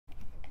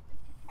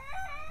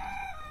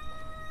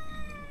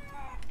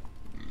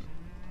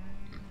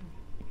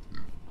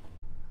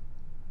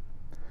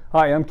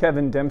Hi, I'm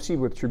Kevin Dempsey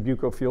with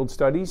Trabuco Field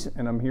Studies,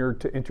 and I'm here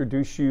to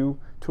introduce you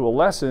to a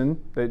lesson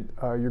that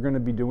you're going to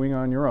be doing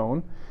on your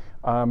own.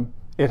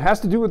 It has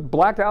to do with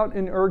blackout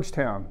in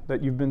Urgetown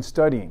that you've been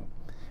studying.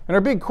 And our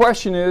big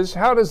question is,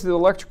 how does the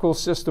electrical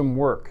system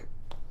work?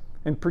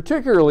 And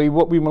particularly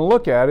what we want to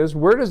look at is,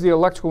 where does the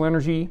electrical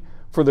energy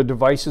for the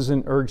devices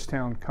in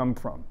Urgetown come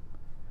from?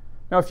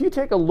 Now, if you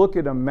take a look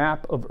at a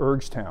map of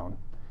Urgetown,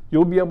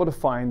 you'll be able to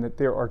find that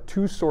there are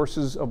two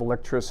sources of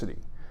electricity.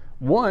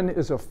 One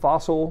is a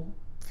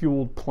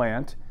fossil-fueled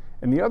plant,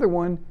 and the other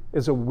one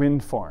is a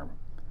wind farm.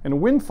 And a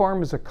wind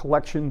farm is a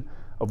collection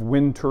of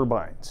wind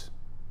turbines.